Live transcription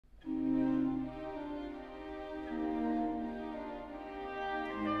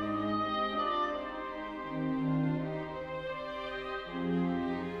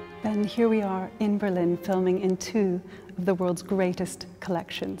And here we are in Berlin filming in two of the world's greatest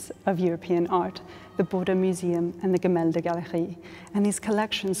collections of European art, the Bode-Museum and the Gemäldegalerie. And these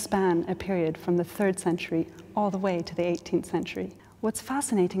collections span a period from the 3rd century all the way to the 18th century. What's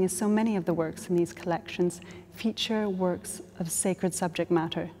fascinating is so many of the works in these collections feature works of sacred subject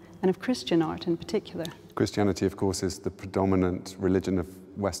matter, and of Christian art in particular. Christianity, of course, is the predominant religion of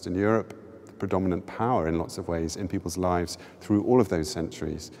Western Europe, the predominant power in lots of ways in people's lives through all of those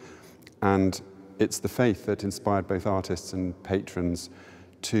centuries. And it's the faith that inspired both artists and patrons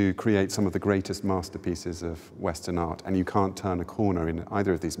to create some of the greatest masterpieces of Western art. And you can't turn a corner in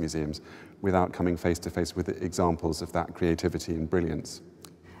either of these museums without coming face to face with examples of that creativity and brilliance.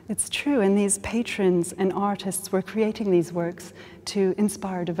 It's true, and these patrons and artists were creating these works to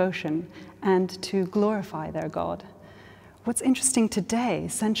inspire devotion and to glorify their God. What's interesting today,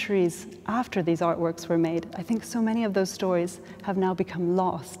 centuries after these artworks were made, I think so many of those stories have now become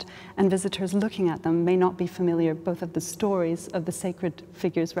lost, and visitors looking at them may not be familiar both of the stories of the sacred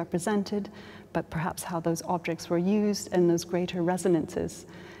figures represented, but perhaps how those objects were used and those greater resonances.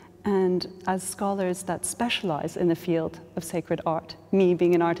 And as scholars that specialize in the field of sacred art, me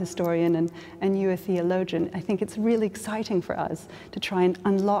being an art historian and you a theologian, I think it's really exciting for us to try and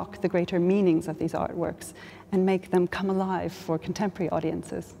unlock the greater meanings of these artworks and make them come alive for contemporary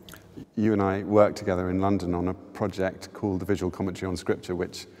audiences. You and I worked together in London on a project called the Visual Commentary on Scripture,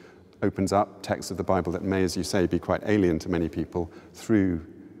 which opens up texts of the Bible that may, as you say, be quite alien to many people through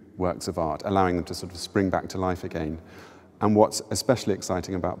works of art, allowing them to sort of spring back to life again. And what's especially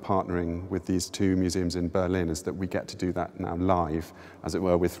exciting about partnering with these two museums in Berlin is that we get to do that now live, as it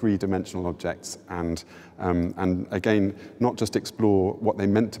were, with three-dimensional objects and again, not just explore what they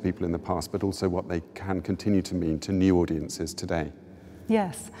meant to people in the past, but also what they can continue to mean to new audiences today.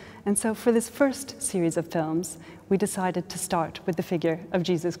 Yes, and so for this first series of films, we decided to start with the figure of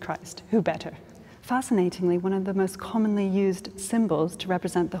Jesus Christ. Who better? Fascinatingly, one of the most commonly used symbols to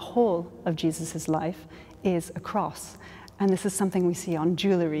represent the whole of Jesus' life is a cross. And this is something we see on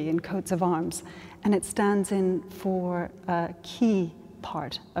jewelry and coats of arms. And it stands in for a key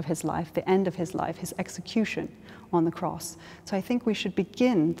part of his life, the end of his life, his execution on the cross. So I think we should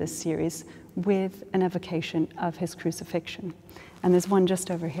begin this series with an evocation of his crucifixion. And there's one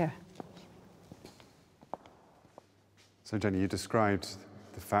just over here. So Jenny, you described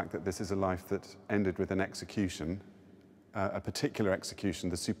the fact that this is a life that ended with an execution, a particular execution,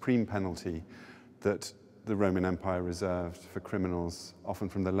 the supreme penalty that the Roman Empire reserved for criminals, often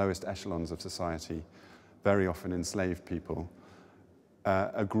from the lowest echelons of society, very often enslaved people,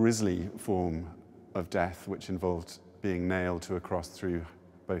 a grisly form of death which involved being nailed to a cross through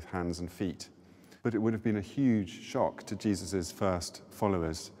both hands and feet. But it would have been a huge shock to Jesus' first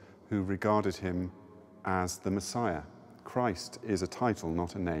followers who regarded him as the Messiah. Christ is a title,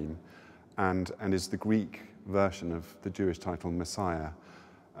 not a name, and is the Greek version of the Jewish title Messiah,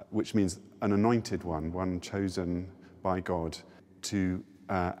 which means an anointed one chosen by God to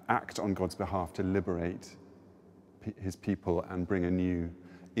act on God's behalf to liberate his people and bring a new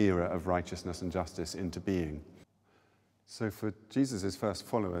era of righteousness and justice into being. So for Jesus' first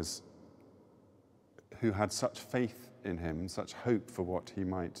followers, who had such faith in him, such hope for what he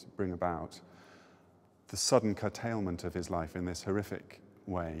might bring about, the sudden curtailment of his life in this horrific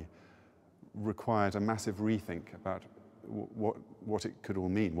way required a massive rethink about what it could all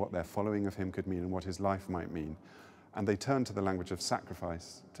mean, what their following of him could mean, and what his life might mean. And they turned to the language of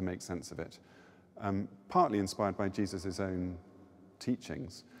sacrifice to make sense of it, partly inspired by Jesus' own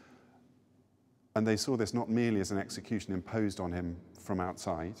teachings. And they saw this not merely as an execution imposed on him from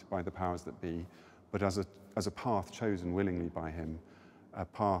outside by the powers that be, but as a path chosen willingly by him, a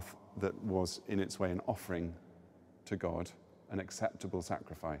path that was in its way an offering to God, an acceptable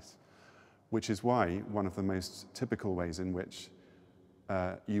sacrifice. Which is why one of the most typical ways in which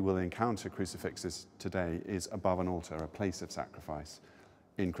you will encounter crucifixes today is above an altar, a place of sacrifice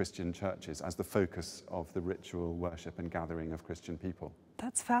in Christian churches as the focus of the ritual worship and gathering of Christian people.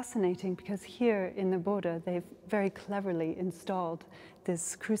 That's fascinating, because here in the Bode, they've very cleverly installed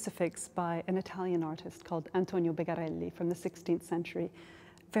this crucifix by an Italian artist called Antonio Begarelli from the 16th century,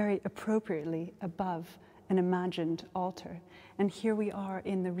 very appropriately above an imagined altar. And here we are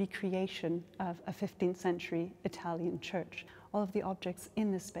in the recreation of a 15th century Italian church. All of the objects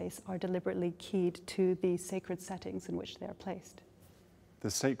in this space are deliberately keyed to the sacred settings in which they are placed. The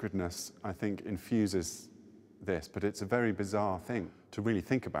sacredness, I think, infuses this, but it's a very bizarre thing to really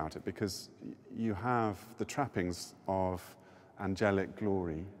think about it, because you have the trappings of angelic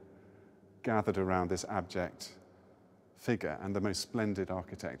glory gathered around this abject figure and the most splendid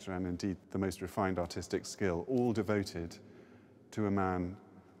architecture and indeed the most refined artistic skill, all devoted to a man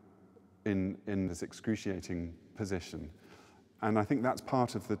in this excruciating position. And I think that's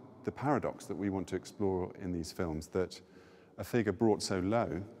part of the paradox that we want to explore in these films, that a figure brought so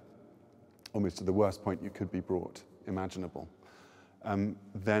low, almost to the worst point you could be brought imaginable,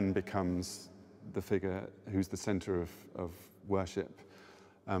 then becomes the figure who's the center of worship.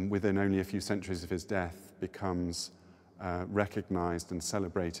 Within only a few centuries of his death, becomes recognized and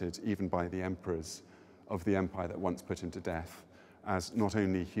celebrated even by the emperors of the empire that once put him to death, as not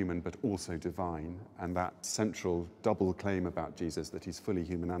only human but also divine. And that central double claim about Jesus, that he's fully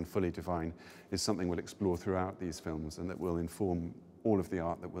human and fully divine, is something we'll explore throughout these films and that will inform all of the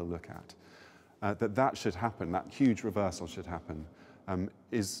art that we'll look at. That should happen, that huge reversal should happen,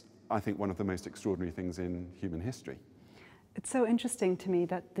 is, I think, one of the most extraordinary things in human history. It's so interesting to me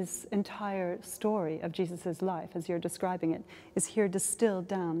that this entire story of Jesus' life, as you're describing it, is here distilled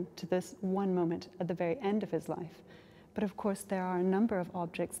down to this one moment at the very end of his life. But of course, there are a number of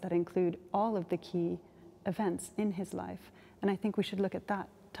objects that include all of the key events in his life. And I think we should look at that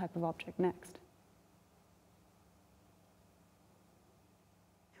type of object next.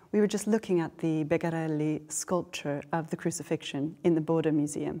 We were just looking at the Begarelli sculpture of the crucifixion in the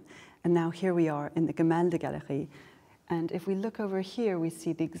Bode-Museum. And now here we are in the Gemäldegalerie. And if we look over here, we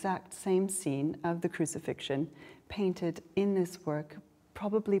see the exact same scene of the crucifixion painted in this work,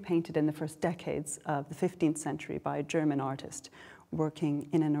 probably painted in the first decades of the 15th century by a German artist working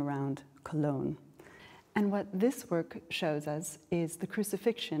in and around Cologne. And what this work shows us is the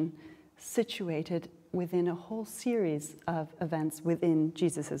crucifixion situated within a whole series of events within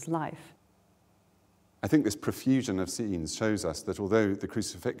Jesus' life. I think this profusion of scenes shows us that although the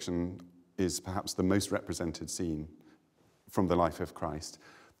crucifixion is perhaps the most represented scene from the life of Christ,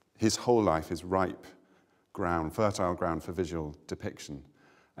 his whole life is ripe ground, fertile ground for visual depiction.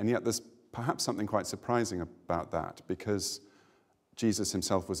 And yet there's perhaps something quite surprising about that, because Jesus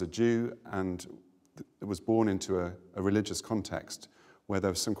himself was a Jew and was born into a religious context where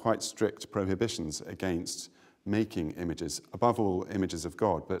there were some quite strict prohibitions against making images, above all images of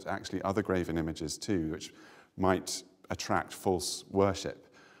God, but actually other graven images too, which might attract false worship.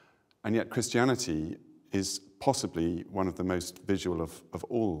 And yet Christianity is possibly one of the most visual of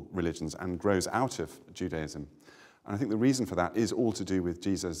all religions and grows out of Judaism. And I think the reason for that is all to do with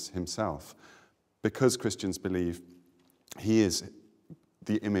Jesus himself. Because Christians believe he is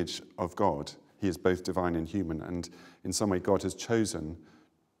the image of God, he is both divine and human, and in some way God has chosen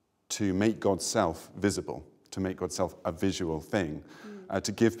to make God's self visible, to make God's self a visual thing,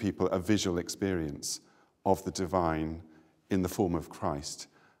 to give people a visual experience of the divine in the form of Christ.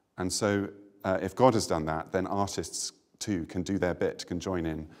 And so if God has done that, then artists too can do their bit, can join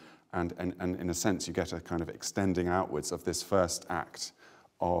in, and in a sense you get a kind of extending outwards of this first act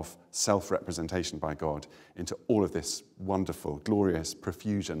of self-representation by God into all of this wonderful, glorious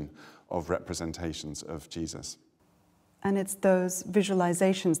profusion of representations of Jesus. And it's those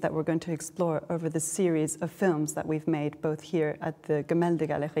visualizations that we're going to explore over the series of films that we've made both here at the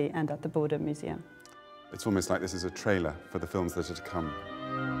Gemäldegalerie and at the Bode-Museum. It's almost like this is a trailer for the films that are to come.